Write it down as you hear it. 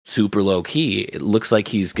super low key. It looks like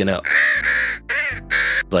he's gonna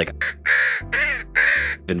like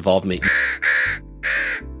involvement.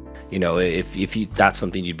 You know, if you, that's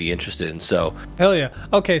something you'd be interested in. So hell yeah.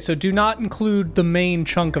 Okay, so do not include the main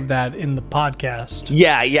chunk of that in the podcast.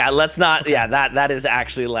 Yeah, let's not. Okay. Yeah, that is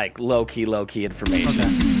actually like low key information. Okay.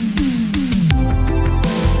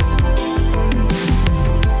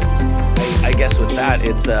 I guess with that,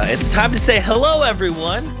 it's time to say hello,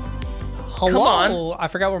 everyone. Hello. Come on. I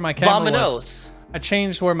forgot where my camera was. I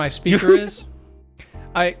changed where my speaker is.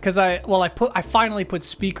 I finally put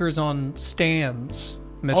speakers on stands.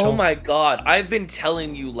 Mitchell. Oh my God! I've been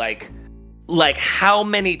telling you like how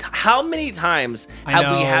many times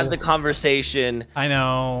have we had the conversation? I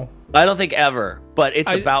know. I don't think ever, but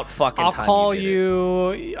it's about fucking I'll time. I'll call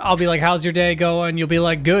you. I'll be like, "How's your day going?" You'll be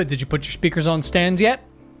like, "Good. Did you put your speakers on stands yet?"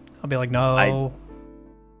 I'll be like, "No."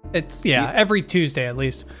 Every Tuesday at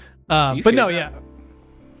least. But no, yeah.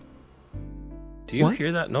 Do you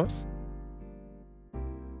hear that noise?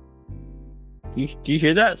 Do you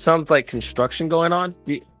hear that? Sounds like construction going on.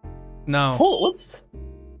 No.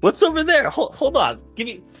 What's over there? Hold on. Give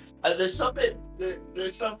me. There's something.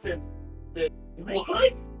 There's something.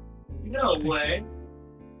 What? No way.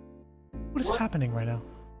 What is happening right now?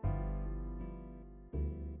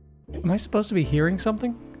 Am I supposed to be hearing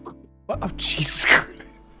something? What? Oh, Jesus Christ.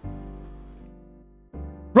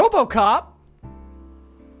 RoboCop.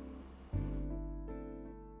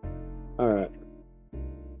 All right.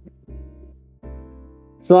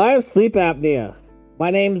 So I have sleep apnea.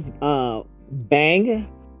 My name's Bang.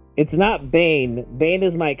 It's not Bane. Bane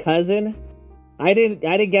is my cousin. I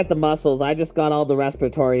didn't get the muscles. I just got all the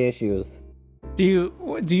respiratory issues. Do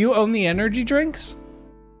you own the energy drinks?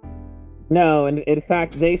 No, and in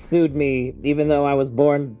fact they sued me even though I was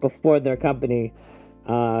born before their company.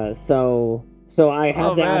 So I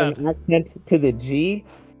had to add an accent to the G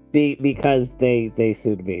because they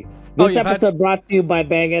sued me. This episode brought to you by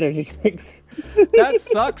Bang Energy Drinks. That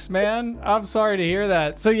sucks, man. I'm sorry to hear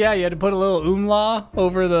that. So yeah, you had to put a little umlaut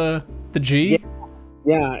over the G?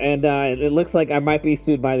 Yeah, and it looks like I might be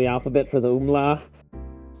sued by the alphabet for the umlaut.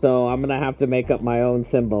 So I'm going to have to make up my own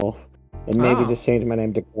symbol and maybe just change my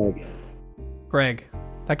name to Craig. Greg.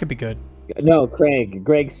 That could be good. No, Craig.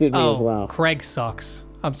 Greg sued me as well. Craig sucks.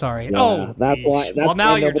 I'm sorry. Yeah, that's why. That's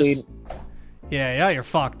now why you're just... Yeah, you're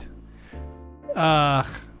fucked.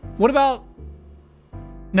 What about...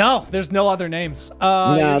 No, there's no other names.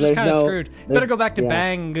 You're just kind of screwed. You better go back to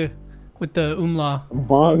Bang with the umlaut.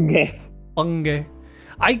 Bang.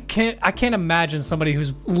 I can't imagine somebody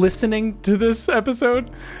who's listening to this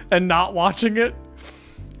episode and not watching it,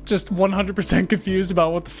 just 100% confused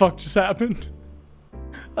about what the fuck just happened.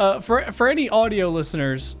 For any audio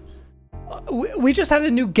listeners, we just had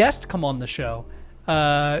a new guest come on the show.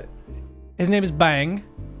 His name is Bang.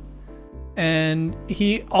 And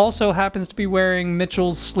he also happens to be wearing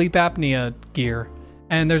Mitchell's sleep apnea gear.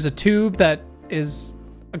 And there's a tube that is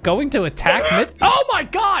going to attack Mitch. Oh my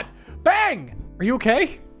God! Bang! Are you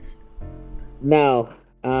okay? No.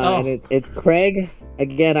 And it's Craig.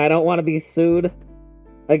 Again, I don't want to be sued.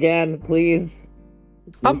 Again, please.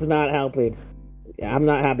 This is not helping. I'm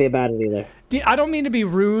not happy about it either. I don't mean to be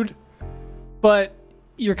rude, but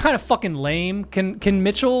you're kind of fucking lame. Can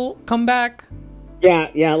Mitchell come back?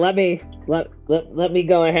 Yeah. Let me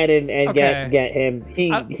go ahead and get him.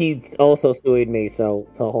 He's also sued me. So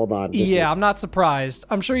hold on. I'm not surprised.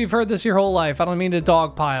 I'm sure you've heard this your whole life. I don't mean to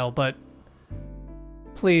dogpile, but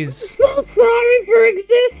please. So sorry for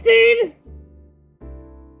existing.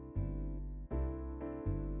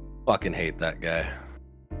 Fucking hate that guy.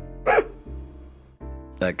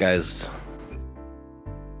 That guy's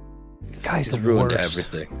ruined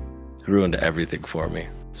everything. It's ruined everything for me.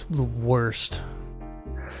 It's the worst.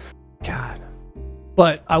 God.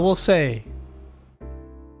 But I will say,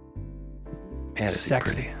 man,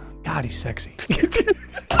 sexy. Pretty. God, he's sexy.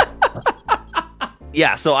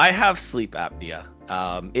 Yeah, so I have sleep apnea.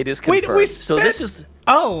 It is confirmed.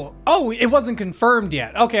 It wasn't confirmed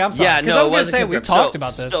yet. Okay, I'm sorry. Yeah, no, I was going to say we talked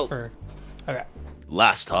about this for... Okay.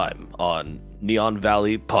 Last time on Neon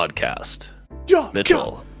Valley Podcast,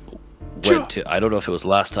 Mitchell went to... I don't know if it was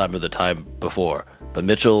last time or the time before, but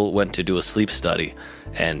Mitchell went to do a sleep study,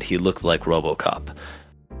 and he looked like RoboCop.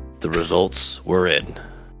 The results were in.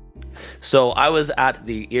 So I was at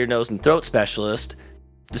the ear, nose, and throat specialist,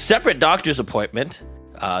 the separate doctor's appointment,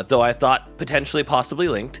 though I thought potentially possibly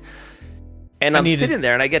linked. And I'm sitting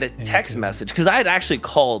there and I get a text message because I had actually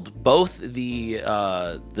called both the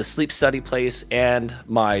sleep study place and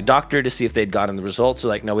my doctor to see if they'd gotten the results. They're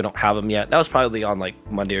like, no, we don't have them yet. That was probably on like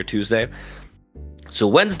Monday or Tuesday. So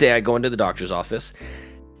Wednesday I go into the doctor's office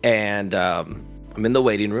and I'm in the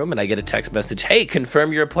waiting room and I get a text message, hey,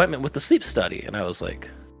 confirm your appointment with the sleep study. And I was like,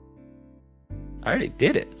 I already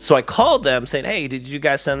did it. So I called them saying, hey, did you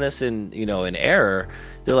guys send this in error?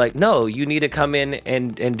 They're like, no, you need to come in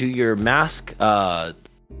and do your mask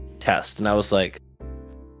test. And I was like,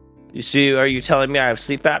 are you telling me I have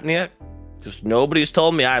sleep apnea? Just nobody's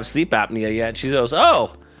told me I have sleep apnea yet. She goes,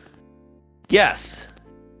 oh, yes,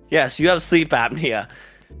 you have sleep apnea.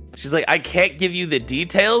 She's like, I can't give you the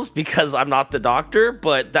details because I'm not the doctor,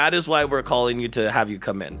 but that is why we're calling you to have you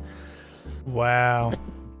come in. Wow.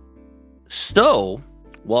 So,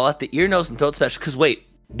 while at the ear, nose, and throat specialist, because wait,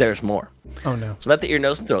 there's more. Oh no. So I'm at the ear,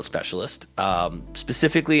 nose, and throat specialist.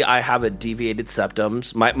 Specifically, I have a deviated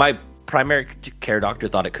septums. My primary care doctor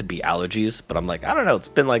thought it could be allergies, but I'm like, I don't know. It's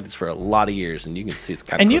been like this for a lot of years, and you can see it's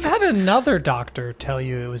kind of. And you've had another doctor tell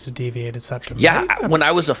you it was a deviated septum. Yeah, right? When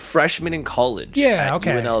I was a freshman in college. Yeah, at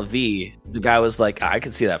okay. UNLV, the guy was like, I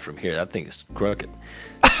can see that from here. That thing is crooked.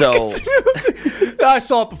 So I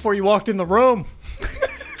saw it before you walked in the room.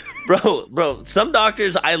 Bro, some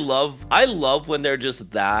doctors I love when they're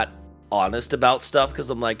just that honest about stuff, because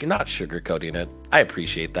I'm like, you're not sugarcoating it. I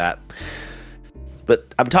appreciate that.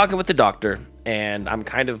 But I'm talking with the doctor, and I'm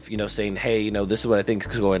kind of, saying, hey, this is what I think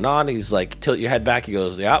is going on. He's like, tilt your head back. He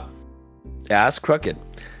goes, yeah, it's crooked.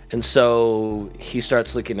 And so he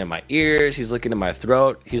starts looking at my ears. He's looking at my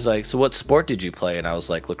throat. He's like, so what sport did you play? And I was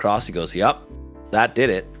like, lacrosse. He goes, yep, that did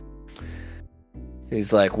it.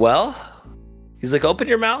 He's like, open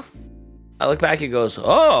your mouth. I look back. He goes,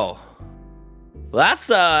 oh, well,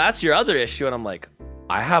 that's your other issue. And I'm like,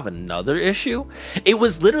 I have another issue? It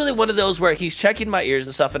was literally one of those where he's checking my ears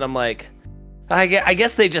and stuff, and I'm like, I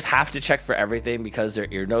guess they just have to check for everything because they're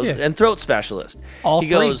ear, nose, and throat specialist. He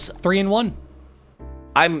goes 3 in 1.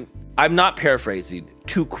 I'm not paraphrasing.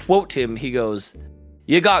 To quote him, he goes,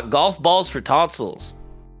 you got golf balls for tonsils.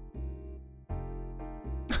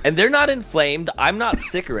 And they're not inflamed. I'm not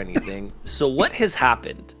sick or anything. So what has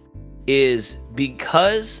happened is,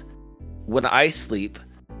 because when I sleep,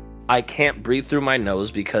 I can't breathe through my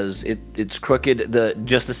nose because it's crooked.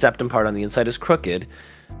 Just the septum part on the inside is crooked.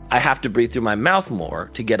 I have to breathe through my mouth more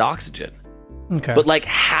to get oxygen. Okay. But like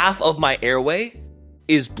half of my airway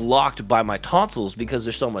is blocked by my tonsils because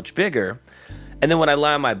they're so much bigger. And then when I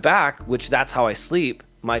lie on my back, which that's how I sleep,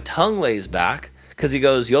 my tongue lays back, because he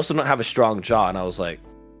goes, you also don't have a strong jaw. And I was like,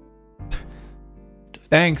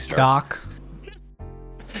 thanks, Doc.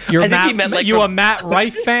 You're a Matt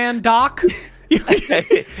Rife fan, Doc?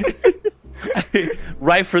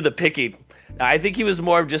 Right for the picking. I think he was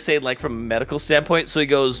more of just saying, like, from a medical standpoint. So he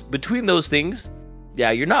goes, between those things,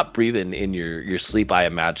 yeah, you're not breathing in your sleep, I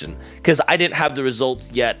imagine. Because I didn't have the results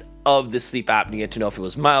yet of the sleep apnea to know if it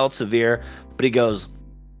was mild, severe. But he goes,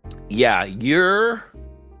 yeah, you're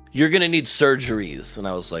going to need surgeries. And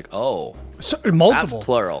I was like, oh. Multiple. That's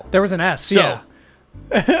plural. There was an S, so, yeah.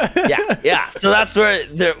 yeah. So that's where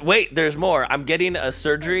there's more. I'm getting a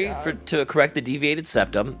surgery to correct the deviated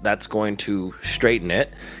septum. That's going to straighten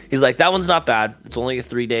it. He's like, that one's not bad. It's only a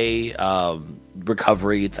 3-day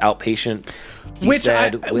recovery. It's outpatient.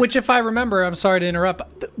 Which, if I remember, I'm sorry to interrupt,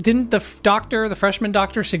 didn't the freshman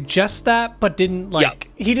doctor suggest that, but didn't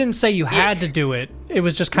he didn't say you had to do it. It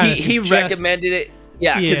was just kind of he recommended it.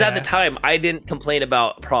 Yeah, because at the time, I didn't complain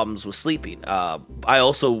about problems with sleeping. I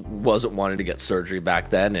also wasn't wanting to get surgery back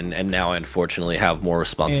then, and now I unfortunately have more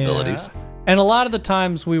responsibilities. Yeah. And a lot of the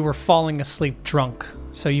times we were falling asleep drunk,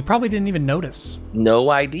 so you probably didn't even notice. No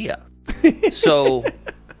idea. So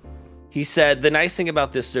he said the nice thing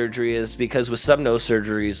about this surgery is, because with some nose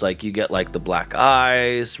surgeries, like, you get like the black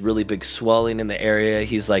eyes, really big swelling in the area.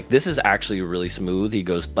 He's like, this is actually really smooth. He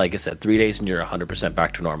goes, like I said, 3 days and you're 100%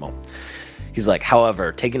 back to normal. He's like,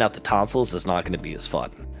 however, taking out the tonsils is not going to be as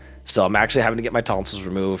fun. So I'm actually having to get my tonsils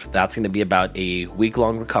removed. That's going to be about a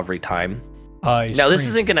week-long recovery time. This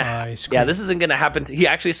isn't going to happen. He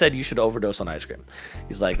actually said you should overdose on ice cream.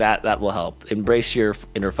 He's like, that will help. Embrace your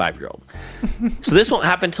inner 5-year-old. So this won't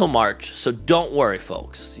happen till March. So don't worry,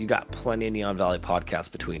 folks. You got plenty of Neon Valley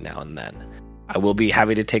podcasts between now and then. I will be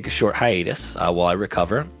having to take a short hiatus while I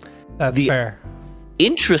recover. That's fair.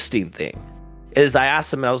 Interesting thing is, I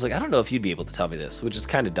asked him, and I was like, I don't know if you'd be able to tell me this, which is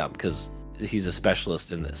kind of dumb because he's a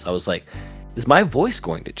specialist in this. I was like, is my voice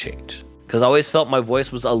going to change? Because I always felt my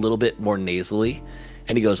voice was a little bit more nasally.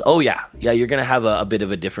 And he goes, oh, yeah, you're going to have a bit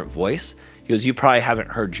of a different voice. He goes, you probably haven't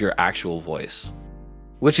heard your actual voice,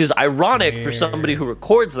 which is ironic for somebody who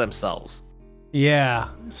records themselves. Yeah.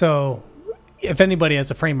 So if anybody has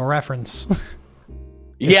a frame of reference.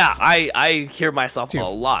 Yeah, I hear myself a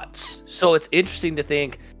lot. So it's interesting to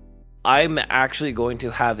think I'm actually going to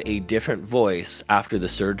have a different voice after the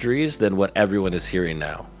surgeries than what everyone is hearing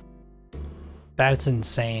now. That's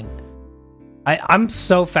insane. I'm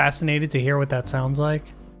so fascinated to hear what that sounds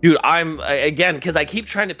like. Dude, I'm, again, because I keep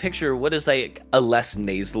trying to picture what is like a less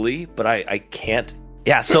nasally, but I can't.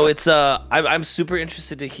 Yeah, so it's, I'm super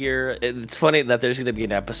interested to hear. It's funny that there's going to be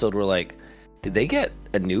an episode where, like, did they get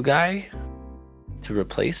a new guy to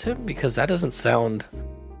replace him? Because that doesn't sound...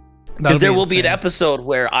 Because there will be an episode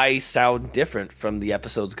where I sound different from the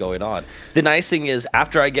episodes going on. The nice thing is,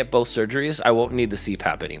 after I get both surgeries, I won't need the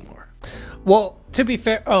CPAP anymore. Well, to be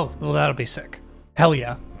fair... Oh, well, that'll be sick. Hell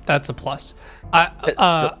yeah. That's a plus. Go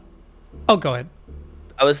ahead.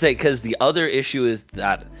 I would say, because the other issue is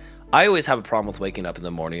that I always have a problem with waking up in the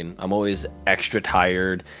morning. I'm always extra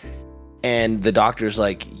tired. And the doctor's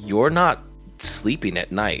like, you're not sleeping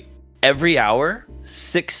at night. Every hour,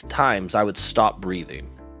 6 times, I would stop breathing.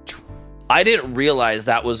 I didn't realize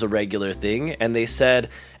that was a regular thing, and they said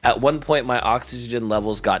at one point my oxygen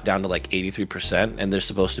levels got down to like 83%, and they're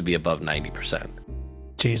supposed to be above 90%.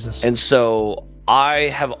 Jesus. And so I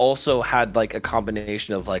have also had like a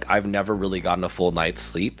combination of like I've never really gotten a full night's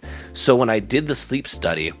sleep. So when I did the sleep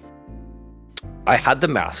study, I had the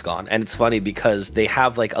mask on, and it's funny because they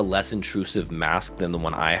have like a less intrusive mask than the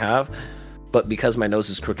one I have, but because my nose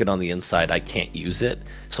is crooked on the inside, I can't use it,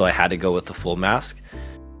 so I had to go with the full mask.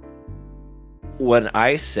 When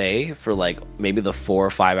I say for like maybe the 4 or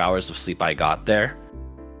 5 hours of sleep I got there,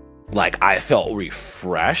 like I felt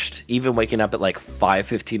refreshed. Even waking up at like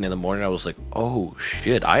 5:15 in the morning, I was like, oh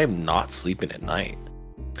shit, I am not sleeping at night.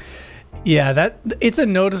 Yeah, it's a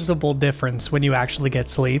noticeable difference when you actually get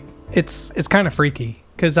sleep. It's kind of freaky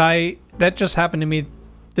because that just happened to me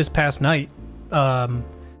this past night.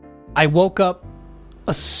 I woke up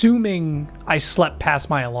assuming I slept past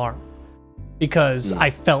my alarm because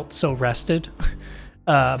I felt so rested.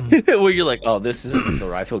 Well, you're like, oh, this isn't so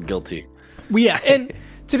right. I feel guilty. Well, yeah, and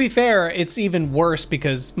to be fair, it's even worse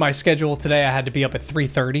because my schedule today, I had to be up at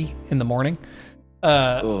 3:30 in the morning.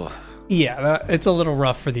 Yeah, it's a little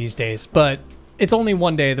rough for these days, but it's only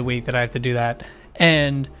one day of the week that I have to do that.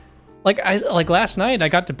 And like last night, I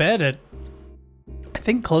got to bed at I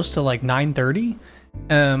think close to like 9:30.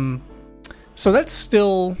 So that's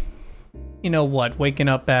still, waking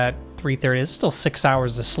up at 3:30 is still 6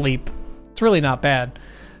 hours of sleep. It's really not bad.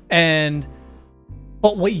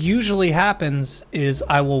 But what usually happens is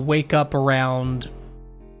I will wake up around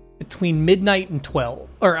between midnight and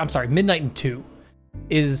 2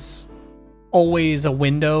 is always a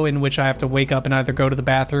window in which I have to wake up and either go to the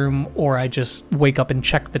bathroom or I just wake up and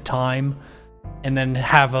check the time and then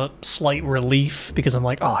have a slight relief because I'm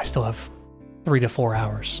like, oh, I still have 3 to 4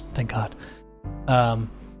 hours. Thank God.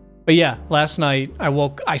 But yeah, last night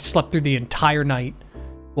I slept through the entire night,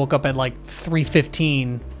 woke up at like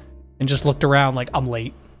 3:15 and just looked around like I'm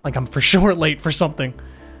late. Like I'm for sure late for something.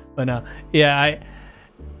 But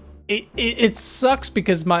it sucks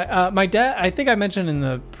because my dad, I think I mentioned in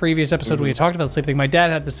the previous episode we had talked about the sleep thing, my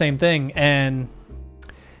dad had the same thing, and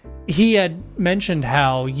he had mentioned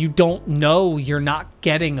how you don't know you're not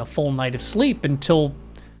getting a full night of sleep until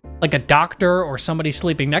like a doctor or somebody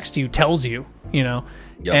sleeping next to you tells you,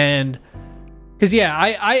 Yep. And because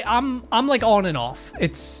I'm like on and off.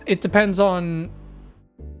 It depends on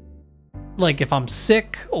like if I'm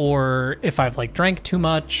sick or if I've like drank too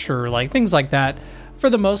much or like things like that. For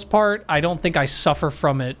the most part, I don't think I suffer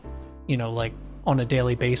from it, like on a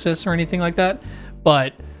daily basis or anything like that.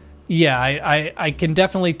 But yeah, I can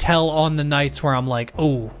definitely tell on the nights where I'm like,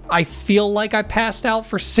 oh, I feel like I passed out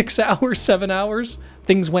for 6 hours, 7 hours.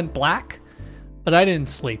 Things went black, but I didn't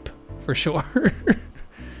sleep for sure.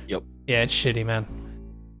 Yep. Yeah, it's shitty, man.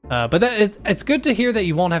 But it's good to hear that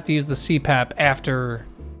you won't have to use the CPAP after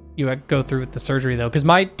you go through with the surgery, though, because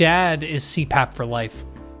my dad is CPAP for life.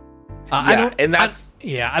 I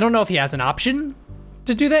don't know if he has an option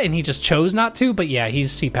to do that, and he just chose not to. But yeah,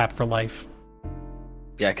 he's CPAP for life.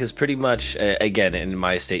 Yeah, because pretty much, again, in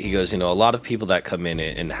my state, he goes, a lot of people that come in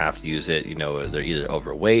and have to use it, they're either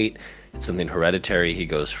overweight, it's something hereditary. He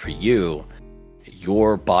goes, for you,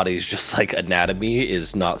 your body's just like anatomy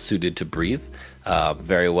is not suited to breathe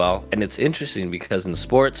very well. And it's interesting because in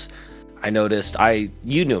sports, I noticed,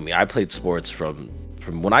 you knew me, I played sports from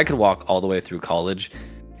when I could walk all the way through college,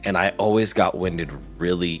 and I always got winded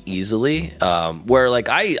really easily. Where like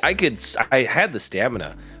I had the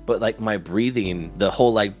stamina, but like my breathing, the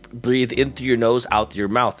whole like breathe in through your nose, out through your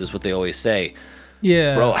mouth is what they always say.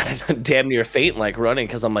 Yeah, bro, I damn near faint like running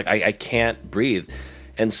because I'm like I can't breathe.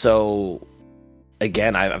 And so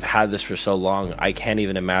again, I've had this for so long, I can't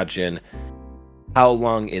even imagine how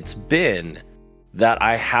long it's been that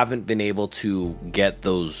I haven't been able to get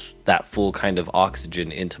that full kind of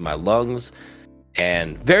oxygen into my lungs.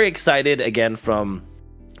 And very excited again from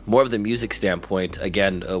more of the music standpoint,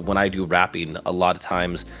 again, when I do rapping, a lot of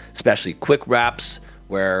times, especially quick raps,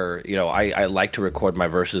 where, you know, I like to record my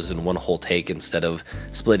verses in one whole take instead of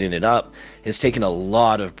splitting it up, it's taken a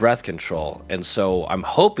lot of breath control. And so I'm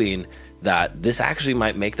hoping that this actually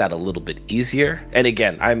might make that a little bit easier. And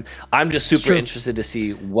again, I'm just super interested to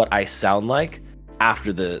see what I sound like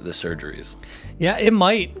after the surgeries. Yeah, it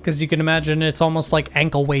might, because you can imagine it's almost like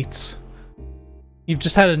ankle weights. You've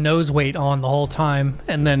just had a nose weight on the whole time,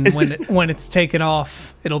 and then when it's taken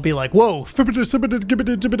off, it'll be like, whoa, you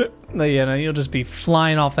know, you'll just be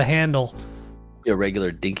flying off the handle. Be a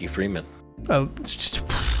regular Dinky Freeman. Oh, it's just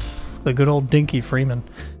the good old Dinky Freeman.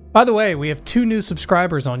 By the way, we have 2 new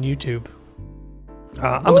subscribers on YouTube.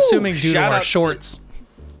 I'm assuming due to our shorts.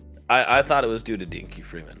 I thought it was due to Dinky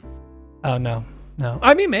Freeman. Oh, no.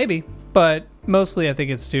 I mean, maybe, but mostly I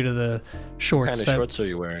think it's due to the shorts. What kind of shorts are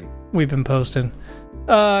you wearing? We've been posting.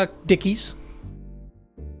 Dickies.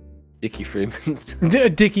 Dickie Freeman's.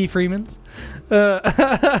 Dickie Freeman's.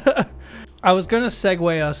 I was going to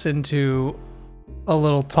segue us into a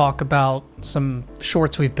little talk about some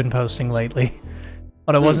shorts we've been posting lately,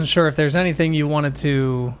 but I wasn't sure if there's anything you wanted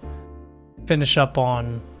to finish up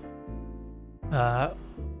on.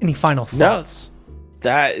 Any final thoughts?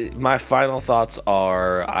 My final thoughts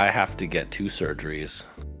are I have to get 2 surgeries.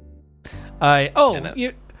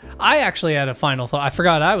 I actually had a final thought. I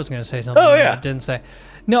forgot I was going to say something. Oh, yeah. I didn't say.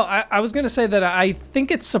 No, I was going to say that I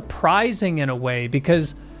think it's surprising in a way,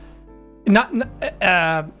 because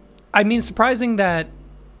surprising that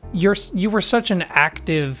you were such an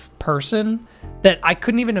active person that I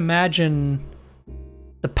couldn't even imagine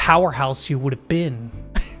the powerhouse you would have been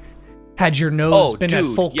had your nose been at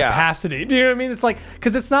full capacity. Do you know what I mean? It's like,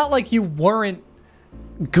 because it's not like you weren't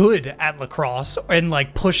good at lacrosse and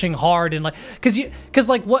like pushing hard and like, because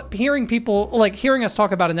like what hearing us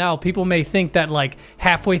talk about it now, people may think that like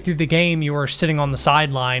halfway through the game you were sitting on the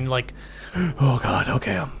sideline like, oh god,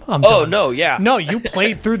 okay, I'm done. No, you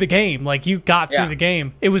played through the game, like you got through the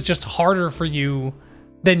game. It was just harder for you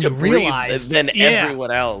than you realized than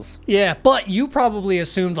everyone else. Yeah, but you probably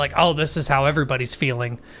assumed like, oh, this is how everybody's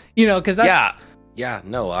feeling, you know, because that's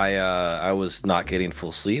I was not getting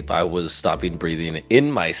full sleep. I was stopping breathing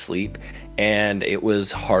in my sleep, and it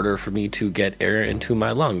was harder for me to get air into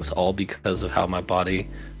my lungs, all because of how my body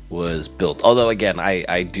was built. Although, again,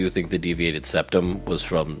 I do think the deviated septum was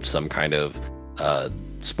from some kind of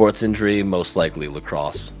sports injury, most likely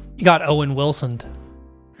lacrosse. You got Owen Wilsoned.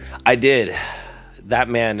 I did. That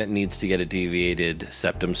man needs to get a deviated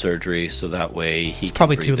septum surgery so that way he it's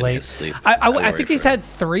probably can breathe too late. In his sleep. I think he's had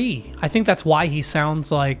 3. I think that's why he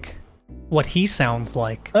sounds like what he sounds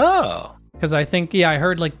like. Oh. Because I think, I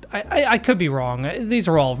heard like, I could be wrong. These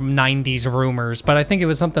are all 90s rumors, but I think it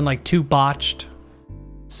was something like 2 botched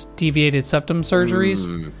deviated septum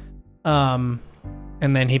surgeries. And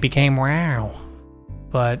then he became wow.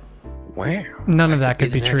 But none of that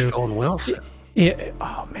could be true. Owen Wilson. Yeah.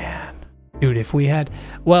 Oh, man. Dude, if we had...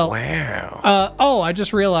 Well... Wow. I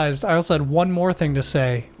just realized I also had one more thing to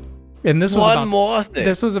say. And this was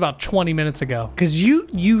This was about 20 minutes ago. Because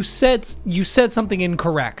you said something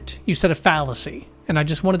incorrect. You said a fallacy. And I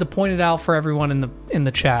just wanted to point it out for everyone in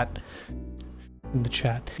the chat.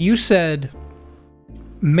 You said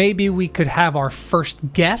maybe we could have our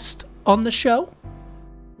first guest on the show.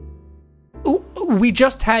 We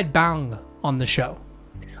just had Bang on the show.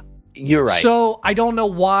 You're right. So I don't know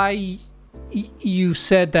why you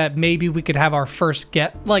said that maybe we could have our first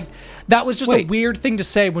guest. Like, that was just a weird thing to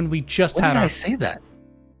say when we just had I say that?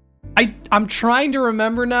 I'm trying to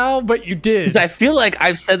remember now, but you did. Because I feel like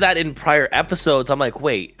I've said that in prior episodes. I'm like,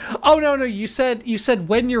 wait. Oh, no. You said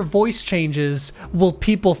when your voice changes, will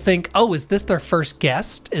people think, oh, is this their first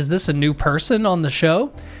guest? Is this a new person on the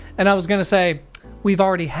show? And I was going to say, we've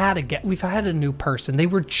already had a guest. We've had a new person. They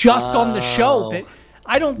were just on the show. But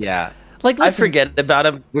I don't... Yeah. Like, listen, I forget about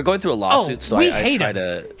him. We're going through a lawsuit, so I hate try him.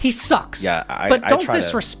 to... He sucks. Yeah, but don't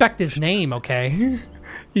disrespect his name, okay?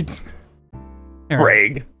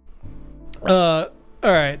 Craig. All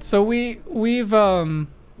right. So we've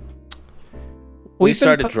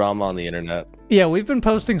started drama on the internet. Yeah, we've been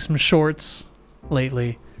posting some shorts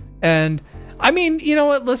lately, and I mean, you know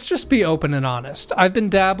what? Let's just be open and honest. I've been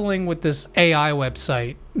dabbling with this AI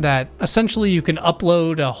website that essentially you can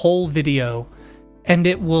upload a whole video, and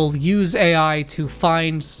it will use AI to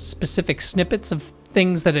find specific snippets of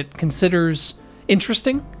things that it considers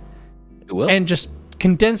interesting, and just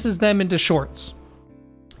condenses them into shorts.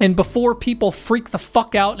 And before people freak the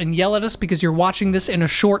fuck out and yell at us because you're watching this in a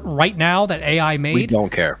short right now that AI made... We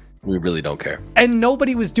don't care. We really don't care. And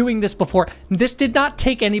nobody was doing this before. This did not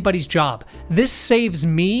take anybody's job. This saves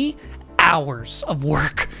me hours of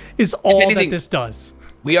work is all that this does.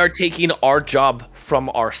 We are taking our job from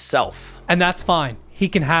ourselves. And that's fine. He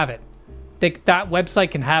can have it. That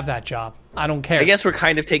website can have that job. I don't care. I guess we're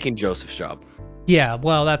kind of taking Joseph's job. Yeah,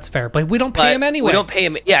 well, that's fair. But we don't pay him anyway. We don't pay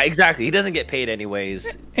him. Yeah, exactly. He doesn't get paid anyways.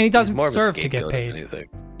 And he doesn't deserve to get paid.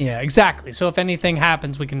 Yeah, exactly. So if anything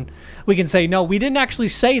happens, we can say, no, we didn't actually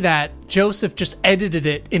say that. Joseph just edited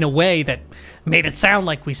it in a way that made it sound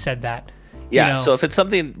like we said that. Yeah, so if it's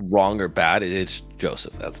something wrong or bad, it's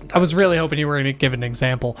Joseph. I was really hoping you were going to give an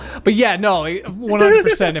example. But yeah, no,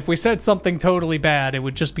 100%. If we said something totally bad, it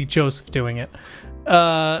would just be Joseph doing it.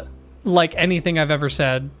 Like anything I've ever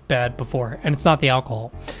said bad before. And it's not the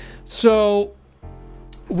alcohol. So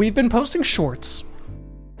we've been posting shorts.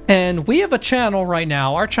 And we have a channel right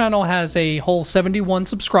now. Our channel has a whole 71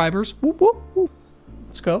 subscribers. Whoop, whoop, whoop.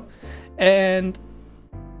 Let's go. And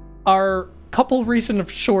our couple recent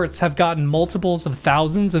shorts have gotten multiples of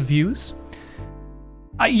thousands of views.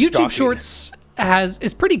 YouTube Shorts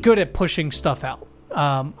is pretty good at pushing stuff out.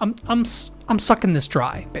 I'm sucking this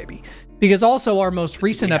dry, baby, because also our most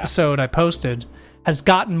recent episode I posted has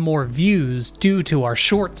gotten more views due to our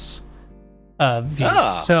shorts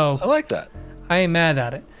views. So I like that. I ain't mad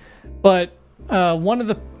at it. But one of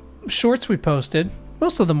the shorts we posted,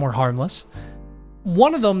 most of them were harmless.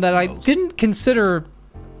 One of them that I didn't consider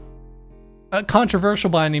controversial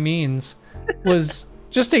by any means was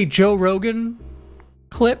just a Joe Rogan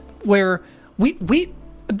clip where we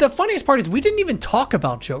the funniest part is we didn't even talk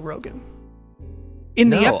about Joe Rogan in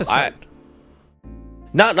the episode.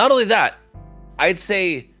 Not only that, I'd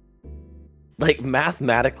say like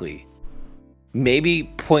mathematically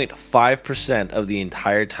maybe 0.5% of the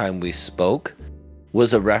entire time we spoke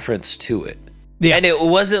was a reference to it. Yeah. And it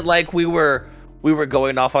wasn't like we were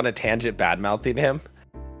going off on a tangent bad-mouthing him.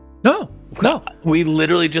 No. We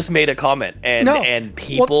literally just made a comment, and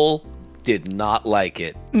people did not like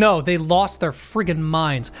it. No, they lost their friggin'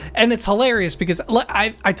 minds. And it's hilarious because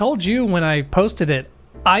I told you when I posted it,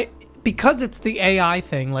 because it's the AI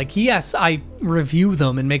thing, like, yes, I review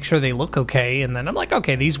them and make sure they look okay, and then I'm like,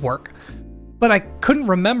 okay, these work. But I couldn't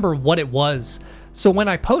remember what it was. So when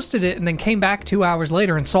I posted it and then came back 2 hours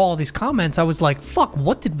later and saw all these comments, I was like, fuck,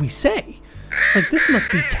 what did we say? Like, this must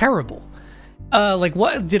be terrible. Like,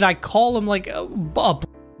 what did I call him? Like,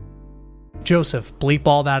 Joseph, bleep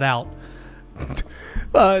all that out.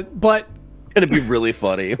 But it's gonna be really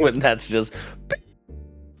funny when that's just.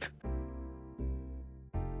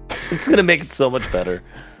 It's gonna make it so much better.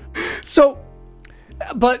 So,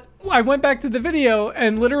 but I went back to the video,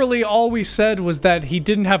 and literally all we said was that he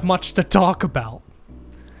didn't have much to talk about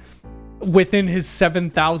within his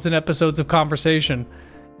 7,000 episodes of conversation.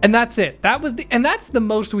 And that's it. That's the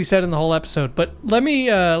most we said in the whole episode. But let me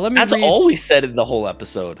That's all we said in the whole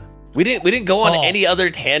episode. We didn't go on any other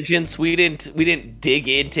tangents. We didn't dig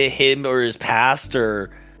into him or his past or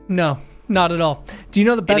no, not at all. Do you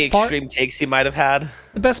know the best any part? Extreme takes he might have had?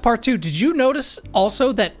 The best part too. Did you notice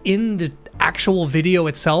also that in the actual video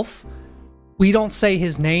itself, we don't say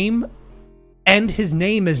his name, and his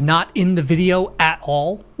name is not in the video at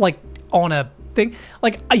all, like on a thing.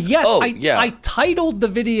 Like, yes, I titled the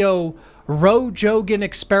video Roe Jogan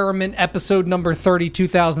Experiment Episode Number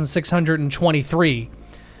 32,623.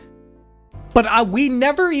 But we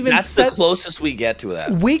never even said... That's the closest we get to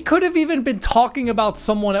that. We could have even been talking about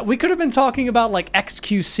someone... We could have been talking about, like,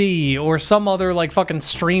 XQC or some other, like, fucking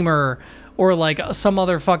streamer or, like, some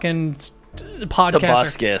other fucking podcaster.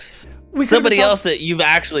 Tobuscus. Somebody else that you've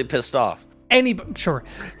actually pissed off. Sure.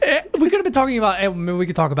 We could have been talking about... We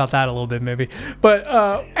could talk about that a little bit, maybe. But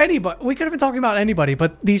anybody... We could have been talking about anybody,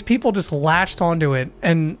 but these people just latched onto it.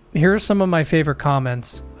 And here are some of my favorite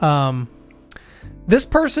comments. This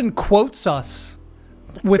person quotes us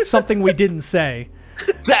with something we didn't say.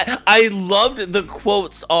 That I loved the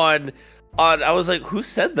quotes on I was like, who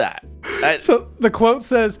said that? So the quote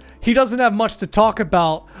says, he doesn't have much to talk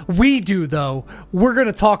about. We do, though. We're going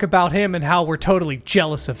to talk about him and how we're totally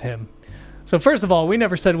jealous of him. So first of all, we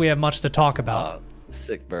never said we have much to talk about.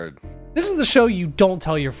 Sick bird. This is the show you don't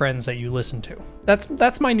tell your friends that you listen to.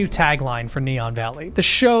 That's my new tagline for Neon Valley. The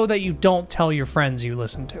show that you don't tell your friends you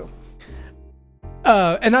listen to.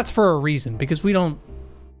 And that's for a reason, because we don't...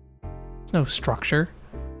 There's no structure.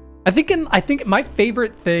 I think my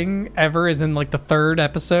favorite thing ever is in, like, the third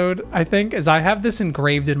episode, I think, is I have this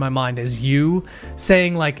engraved in my mind as you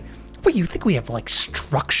saying, like, wait, you think we have, like,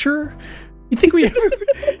 structure? You think we...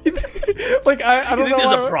 like, I don't know.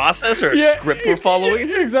 There's a process or a script we're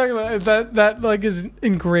following? Exactly. That like, is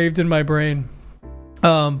engraved in my brain.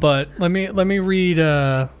 But let me read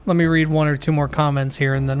one or two more comments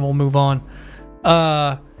here, and then we'll move on.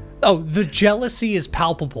 Oh, the jealousy is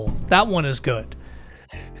palpable. That one is good.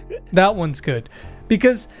 That one's good.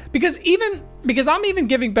 Because I'm even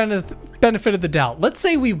giving benefit of the doubt. Let's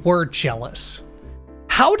say we were jealous.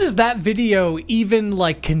 How does that video even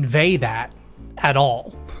like convey that at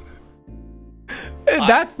all?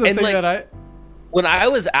 That's the thing that when I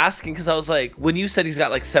was asking, because I was like, when you said he's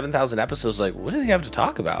got like 7,000 episodes, like, what does he have to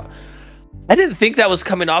talk about? I didn't think that was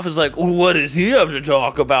coming off as like, what does he have to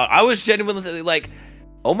talk about? I was genuinely like,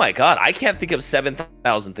 oh my God, I can't think of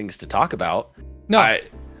 7,000 things to talk about. No,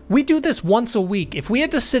 we do this once a week. If we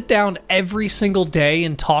had to sit down every single day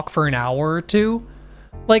and talk for an hour or two,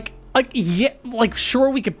 sure,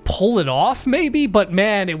 we could pull it off maybe, but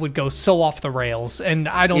man, it would go so off the rails, and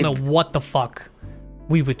I don't know what the fuck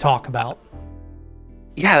we would talk about.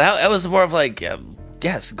 Yeah, that was more of like,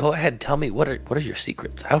 yes, go ahead, tell me, what are your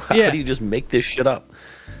secrets? How do you just make this shit up?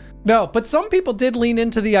 No, but some people did lean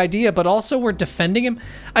into the idea, but also were defending him.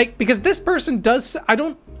 Because this person does, I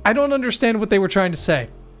don't understand what they were trying to say.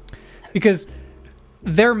 Because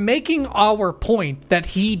they're making our point that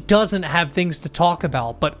he doesn't have things to talk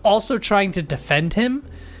about, but also trying to defend him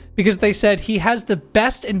because they said he has the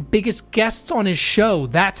best and biggest guests on his show.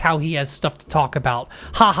 That's how he has stuff to talk about.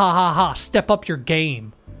 Ha ha ha ha. Step up your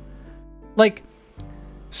game. Like,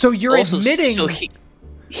 so you're also admitting... So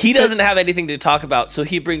he doesn't have anything to talk about, so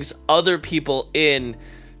he brings other people in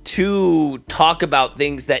to talk about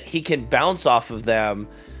things that he can bounce off of them.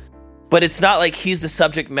 But it's not like he's the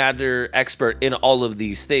subject matter expert in all of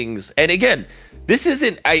these things. And again, this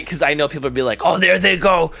isn't... Because I know people would be like, oh, there they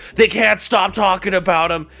go. They can't stop talking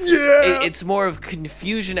about him. Yeah. It's more of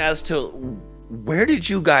confusion as to where did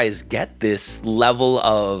you guys get this level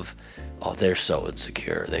of, oh, they're so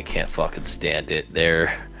insecure. They can't fucking stand it.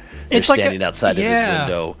 They're standing outside of his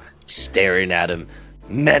window, staring at him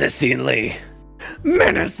menacingly.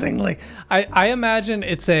 Menacingly. I imagine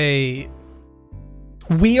it's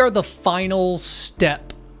we are the final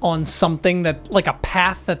step on something that, like a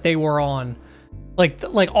path that they were on.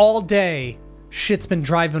 Like all day, shit's been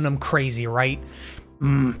driving them crazy, right?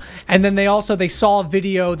 And then they saw a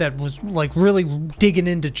video that was like really digging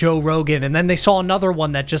into Joe Rogan, and then they saw another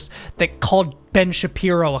one that called Ben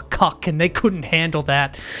Shapiro a cuck, and they couldn't handle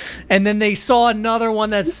that. And then they saw another one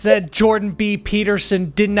that said Jordan B. Peterson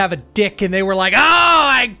didn't have a dick, and they were like, oh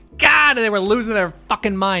my God, and they were losing their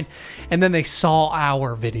fucking mind. And then they saw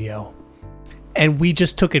our video, and we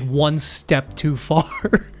just took it one step too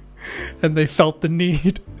far, and they felt the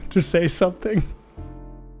need to say something.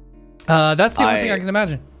 That's the only thing I can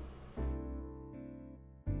imagine.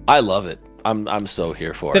 I love it. I'm so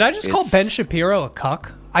here for it. Did I just call Ben Shapiro a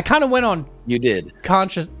cuck? I kind of went on. You did.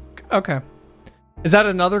 Conscious. Okay. Is that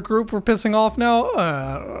another group we're pissing off now?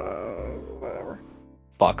 Whatever.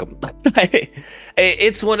 Fuck them.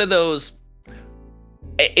 It's one of those.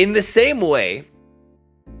 In the same way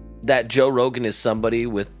that Joe Rogan is somebody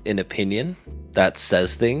with an opinion that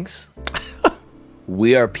says things,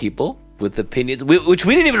 we are people with opinions, which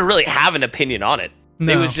we didn't even really have an opinion on it.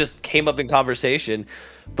 No. It was just came up in conversation,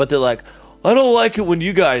 but they're like, I don't like it when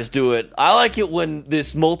you guys do it. I like it when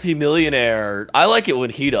this multimillionaire, I like it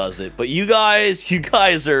when he does it. But you guys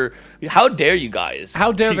are, how dare you guys?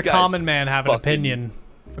 How dare the common man have an opinion?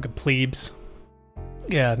 Fucking plebes.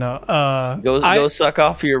 Yeah, no. Go suck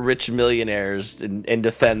off for your rich millionaires and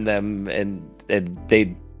defend them, and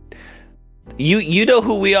they, you know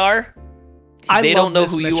who we are. They don't know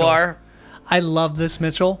who you are. I love this,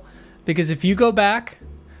 Mitchell, because if you go back,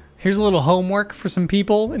 here's a little homework for some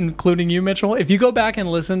people, including you, Mitchell. If you go back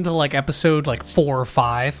and listen to like episode like 4 or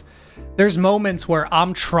 5, there's moments where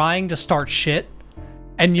I'm trying to start shit,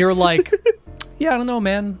 and you're like, yeah, I don't know,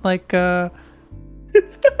 man. Like, I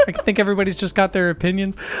think everybody's just got their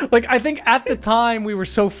opinions. Like, I think at the time we were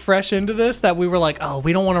so fresh into this that we were like, oh,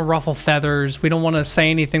 we don't want to ruffle feathers. We don't want to say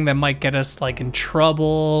anything that might get us like in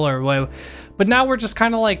trouble or whatever. But now we're just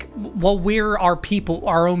kind of like, well, we're our people,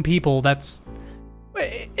 our own people. It's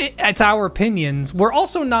our opinions. We're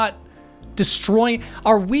also not destroying.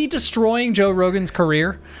 Are we destroying Joe Rogan's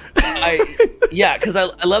career? Yeah, because I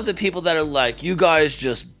love the people that are like, you guys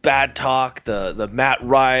just bad talk the Matt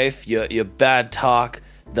Rife, you bad talk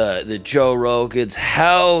the Joe Rogans.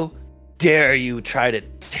 How dare you try to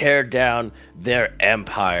tear down their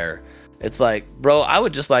empire? It's like, bro, I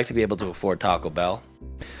would just like to be able to afford Taco Bell.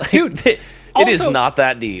 Dude, it also, is not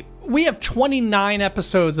that deep. We have 29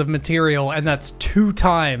 episodes of material, and that's 2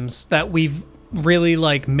 times that we've really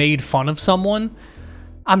like made fun of someone.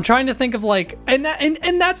 I'm trying to think of like, and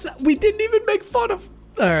that's, we didn't even make fun of.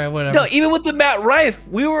 All right, whatever. No, even with the Matt Rife,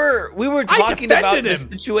 we were talking about the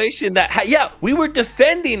situation that, we were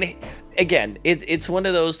defending. Again, it's one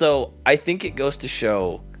of those though. I think it goes to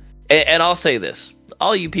show And I'll say this.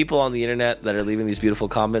 All you people on the internet that are leaving these beautiful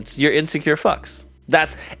comments, you're insecure fucks.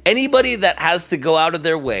 That's anybody that has to go out of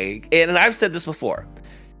their way. And I've said this before.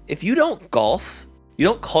 If you don't golf, you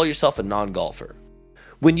don't call yourself a non-golfer.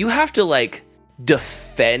 When you have to like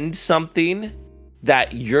defend something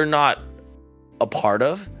that you're not a part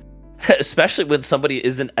of, especially when somebody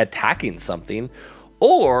isn't attacking something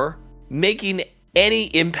or making any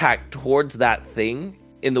impact towards that thing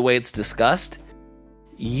in the way it's discussed,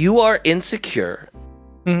 you are insecure.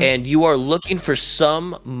 Mm-hmm. And you are looking for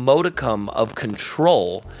some modicum of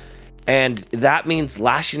control, and that means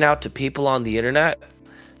lashing out to people on the internet.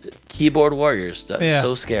 Keyboard warriors. That's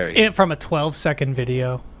so scary. From a 12-second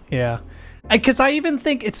video. Yeah. Because I even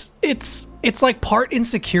think it's like part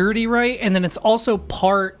insecurity, right? And then it's also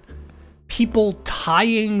part people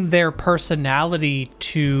tying their personality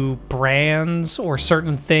to brands or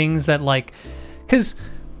certain things that like... Because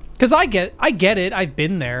I get it. I've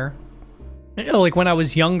been there. Like when I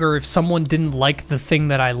was younger, if someone didn't like the thing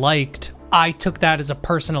that I liked, I took that as a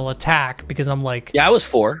personal attack because I'm like... Yeah, I was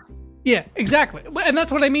 4. Yeah, exactly. And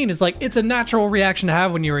that's what I mean, is like, it's a natural reaction to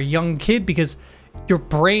have when you're a young kid because your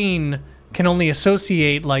brain can only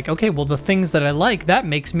associate like, okay, well, the things that I like, that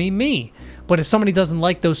makes me me. But if somebody doesn't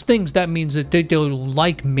like those things, that means that they don't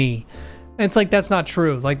like me. And it's like, that's not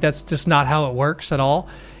true. Like, that's just not how it works at all.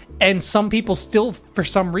 And some people still, for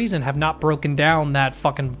some reason, have not broken down that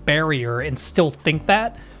fucking barrier and still think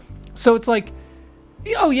that. So it's like,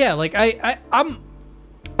 oh yeah, like I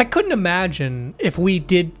couldn't imagine if we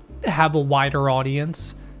did have a wider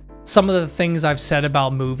audience, some of the things I've said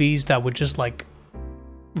about movies that would just like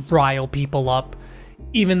rile people up,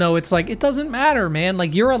 even though it's like, it doesn't matter, man.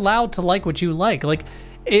 Like, you're allowed to like what you like. Like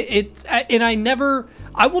and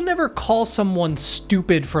I will never call someone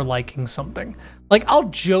stupid for liking something. Like, I'll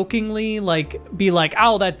jokingly like be like,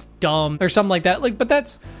 "Oh, that's dumb," or something like that. Like, but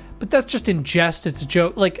that's just in jest. It's a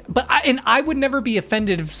joke. Like, I would never be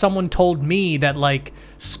offended if someone told me that like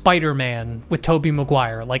Spider-Man with Tobey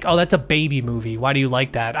Maguire, like, "Oh, that's a baby movie. Why do you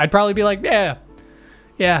like that?" I'd probably be like, "Yeah,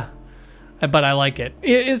 but I like it."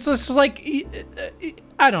 It's just like,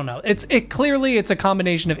 I don't know. It's a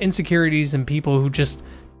combination of insecurities and people who just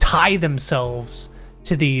tie themselves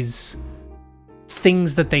to these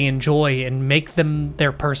things that they enjoy and make them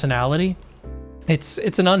their personality.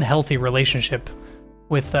 It's an unhealthy relationship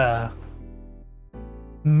with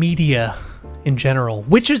media in general,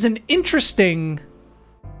 which is an interesting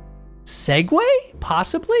segue,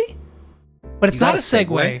 possibly, but it's not a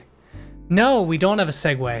segue. No, we don't have a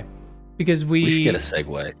segue because we should get a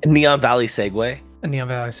segue. A Neon Valley segue. A Neon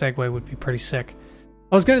Valley segue would be pretty sick.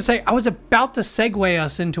 I was about to segue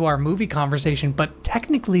us into our movie conversation, but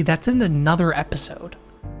technically that's in another episode.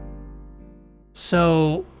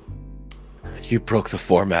 So... You broke the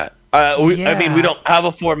format. I mean, we don't have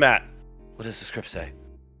a format. What does the script say?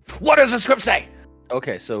 What does the script say?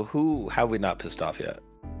 Okay, so who have we not pissed off yet?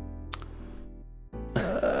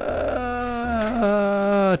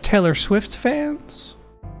 Taylor Swift fans?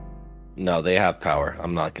 No, they have power.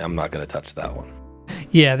 I'm not going to touch that one.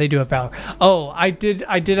 Yeah, they do have power. Oh, I did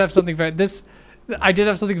have something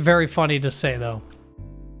very funny to say though.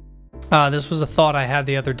 This was a thought I had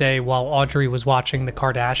the other day while Audrey was watching the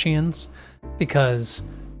Kardashians, because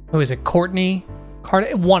who is it? Kourtney,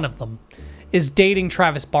 one of them is dating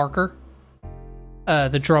Travis Barker,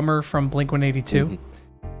 the drummer from Blink-182. Mm-hmm.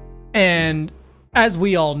 And as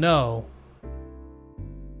we all know,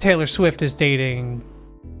 Taylor Swift is dating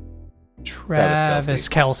Travis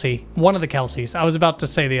Kelce. One of the Kelces. I was about to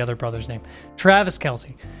say the other brother's name. Travis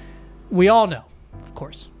Kelce. We all know, of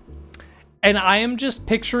course. And I am just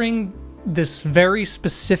picturing this very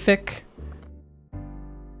specific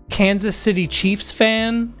Kansas City Chiefs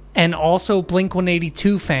fan and also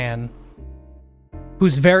Blink-182 fan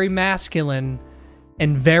who's very masculine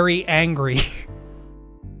and very angry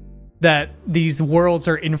that these worlds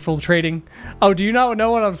are infiltrating. Oh, do you not know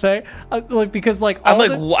what I'm saying?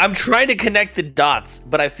 I'm trying to connect the dots,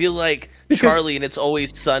 but I feel like Charlie and It's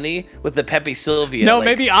Always Sunny with the Pepe Sylvia. No,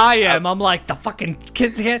 maybe I am. I'm like, the fucking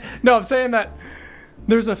kids can't. No, I'm saying that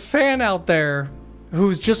there's a fan out there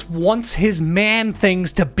who just wants his man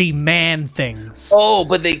things to be man things. Oh,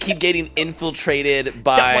 but they keep getting infiltrated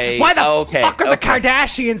by... Why the fuck are the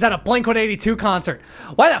Kardashians at a Blink-182 concert?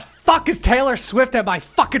 Why the fuck is Taylor Swift at my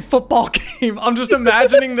fucking football game? I'm just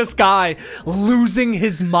imagining this guy losing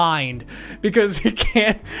his mind because he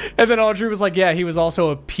can't... And then Audrey was like, yeah, he was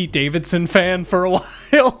also a Pete Davidson fan for a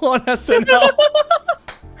while on SNL.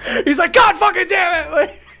 He's like, God fucking damn it!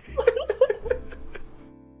 Like...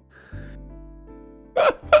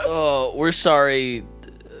 Oh, we're sorry,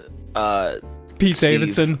 Pete Steve.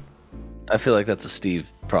 Davidson. I feel like that's a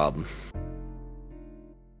Steve problem.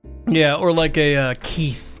 Yeah, or like a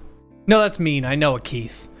Keith. No, that's mean. I know a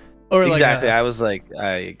Keith. Or exactly. Like I was like,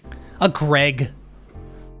 a Greg,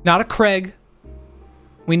 not a Craig.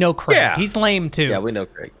 We know Craig. Yeah. He's lame too. Yeah, we know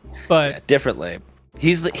Craig, but different lame.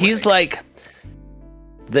 He's like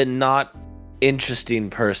the not interesting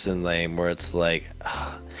person lame, where it's like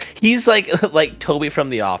he's like Toby from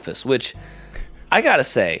The Office, which I gotta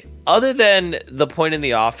say, other than the point in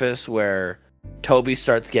The Office where Toby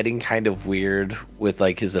starts getting kind of weird with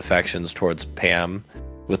like his affections towards Pam,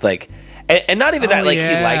 with like, and not even that like he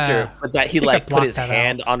liked her, but that he like put his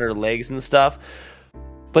hand on her legs and stuff.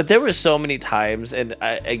 But there were so many times, and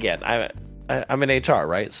I'm in HR,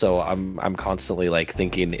 right? So I'm constantly like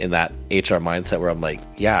thinking in that HR mindset where I'm like,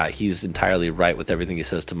 yeah, he's entirely right with everything he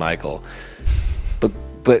says to Michael.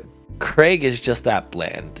 But Craig is just that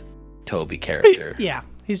bland Toby character. Yeah,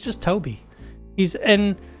 he's just Toby.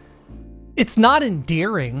 And it's not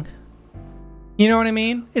endearing. You know what I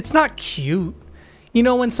mean? It's not cute. You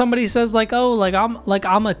know when somebody says like, "Oh,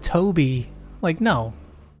 I'm a Toby," like no,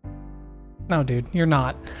 dude, you're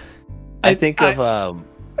not. I think of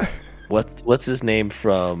what's his name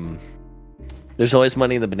from There's Always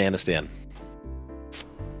Money in the Banana Stand.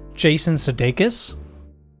 Jason Sudeikis.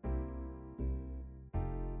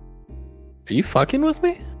 Are you fucking with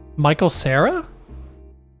me? Michael Cera?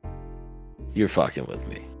 You're fucking with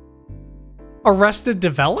me. Arrested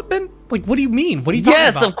Development? Like, what do you mean? What are you talking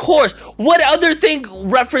about? Yes, of course. What other thing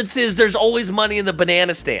references There's Always Money in the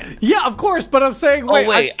Banana Stand? Yeah, of course, but I'm saying...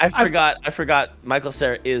 I forgot Michael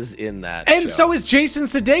Cera is in that And show. So is Jason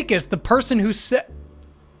Sudeikis, the person who said...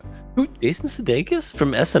 Jason Sudeikis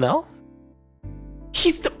from SNL?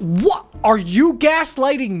 He's the... What? Are you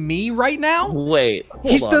gaslighting me right now? Wait,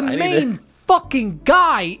 he's the main fucking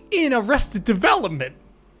guy in Arrested Development.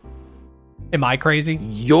 Am I crazy?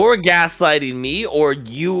 You're gaslighting me, or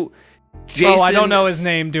you... Jason I don't know his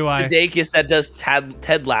name, do I? Sudeikis that does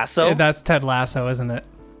Ted Lasso? Yeah, that's Ted Lasso, isn't it?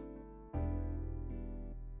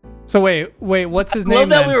 So wait, what's his name? I love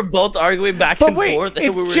that then? we were both arguing back and forth.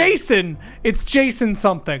 It's Jason. It's Jason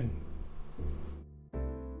something.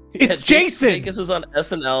 It's Jason. Sudeikis was on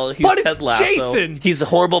SNL. He's Ted Lasso. Jason. He's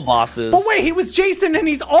Horrible Bosses. But wait, he was Jason, and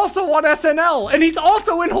he's also on SNL, and he's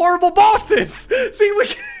also in Horrible Bosses. See, we.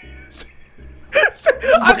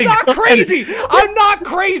 I'm not crazy. I'm not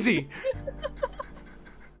crazy.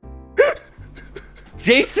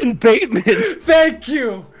 Jason Bateman. Thank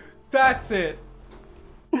you. That's it.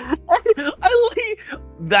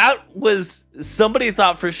 That was somebody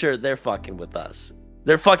thought for sure they're fucking with us.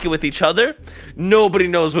 They're fucking with each other. Nobody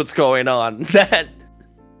knows what's going on. That.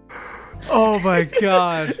 Oh my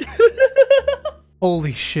god.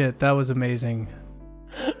 Holy shit, that was amazing.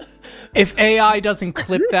 If AI doesn't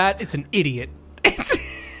clip that, it's an idiot.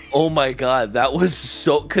 Oh my god, that was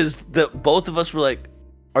so... Because both of us were like,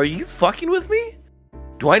 are you fucking with me?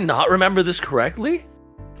 Do I not remember this correctly?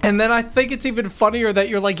 And then I think it's even funnier that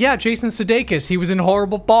you're like, yeah, Jason Sudeikis, he was in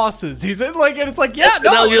Horrible Bosses. He's in like, and it's like, yeah,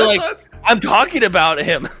 SNL, you're like, I'm talking about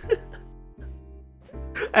him.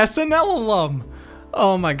 SNL alum.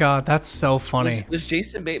 Oh my god, that's so funny. Was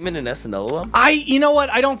Jason Bateman an SNL alum? You know what?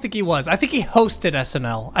 I don't think he was. I think he hosted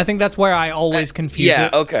SNL. I think that's where I always confuse it. Yeah,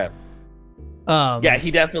 okay. Yeah,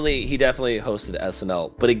 he definitely hosted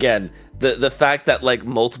SNL. But again, the fact that like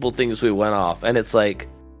multiple things we went off, and it's like,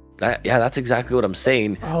 that's exactly what I'm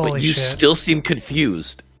saying. Holy but you shit. still seem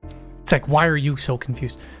confused. It's like, why are you so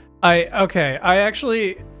confused? I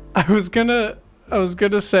was gonna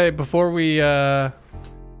say before we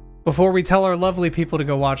tell our lovely people to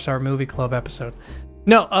go watch our movie club episode.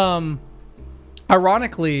 No,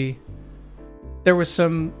 ironically, there was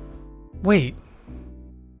some. Wait,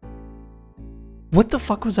 what the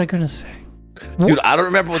fuck was I gonna say? Dude, I don't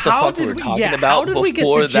remember what the fuck we were talking about. How did we get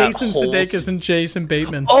to Jason Sudeikis and Jason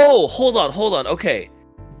Bateman? Oh, hold on. Okay.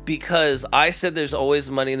 Because I said There's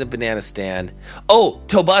Always Money in the Banana Stand. Oh,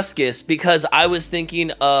 Tobuscus, because I was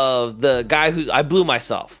thinking of the guy who I blew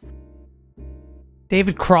myself.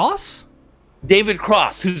 David Cross? David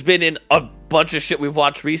Cross, who's been in a bunch of shit we've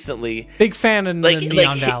watched recently. Big fan in the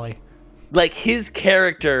Neon Valley. Like his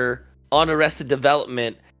character on Arrested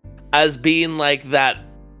Development as being like that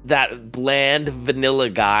bland vanilla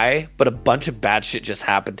guy, but a bunch of bad shit just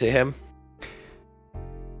happened to him.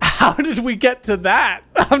 How did we get to that?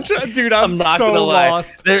 I'm not so gonna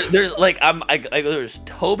lost. Lie. There's like there's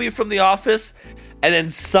Toby from The Office, and then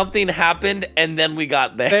something happened, and then we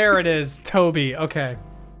got there. There it is, Toby. Okay.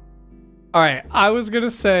 All right. I was gonna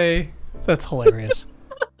say that's hilarious.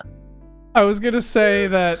 I was gonna say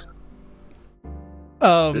that.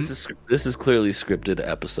 This is clearly scripted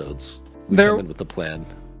episodes. We come in with a plan.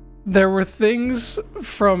 There were things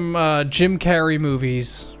from Jim Carrey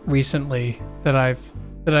movies recently that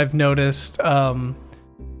I've noticed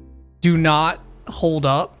do not hold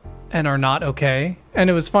up and are not okay. And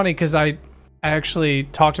it was funny because I actually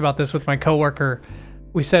talked about this with my coworker.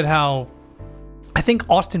 We said how I think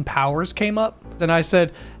Austin Powers came up, and I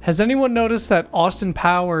said, has anyone noticed that Austin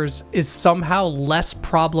Powers is somehow less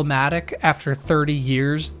problematic after 30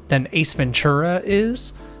 years than Ace Ventura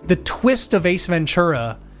is? The twist of Ace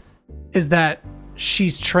Ventura is that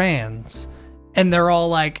she's trans, and they're all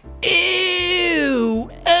like, ew,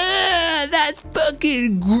 that's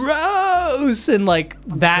fucking gross, and like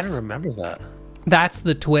I remember that. That's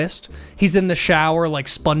the twist. He's in the shower like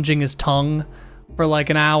sponging his tongue for like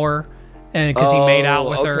an hour, and because he made out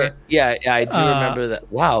with her. Yeah, I do remember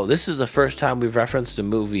that. Wow, this is the first time we've referenced a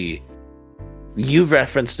movie. You've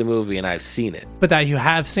referenced a movie, and I've seen it. But that you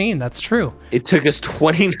have seen, that's true. It took us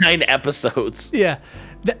 29 episodes. Yeah.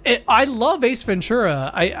 I love Ace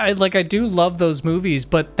Ventura. I do love those movies,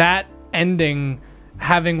 but that ending,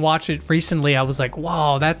 having watched it recently, I was like,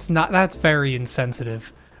 wow, that's very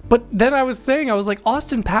insensitive. But then I was like,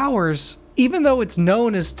 Austin Powers, even though it's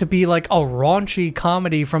known as to be like a raunchy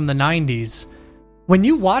comedy from the 90s, when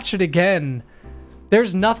you watch it again,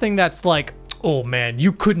 there's nothing that's like, oh man,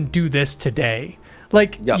 you couldn't do this today.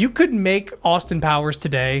 Like, You could make Austin Powers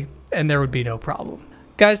today, and there would be no problem.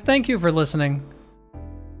 Guys, thank you for listening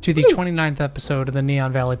to the 29th episode of the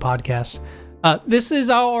Neon Valley Podcast. This is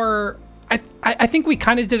our... I think we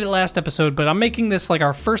kind of did it last episode, but I'm making this like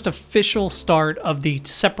our first official start of the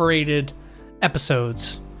separated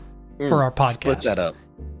episodes for our podcast. Split that up.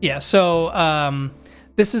 Yeah, so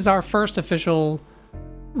this is our first official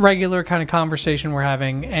regular kind of conversation we're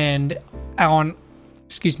having, and on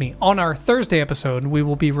our Thursday episode, we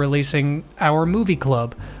will be releasing our movie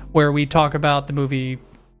club, where we talk about the movie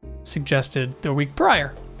suggested the week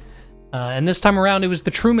prior. And this time around, it was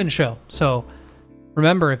The Truman Show. So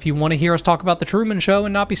remember, if you want to hear us talk about The Truman Show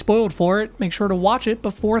and not be spoiled for it, make sure to watch it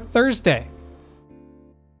before Thursday.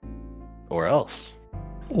 Or else.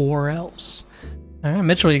 All right,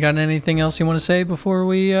 Mitchell, you got anything else you want to say before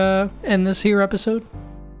we end this here episode?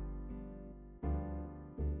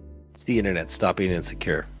 It's the internet. Stop being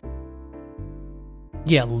insecure.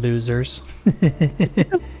 Yeah, losers.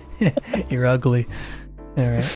 You're ugly. All right.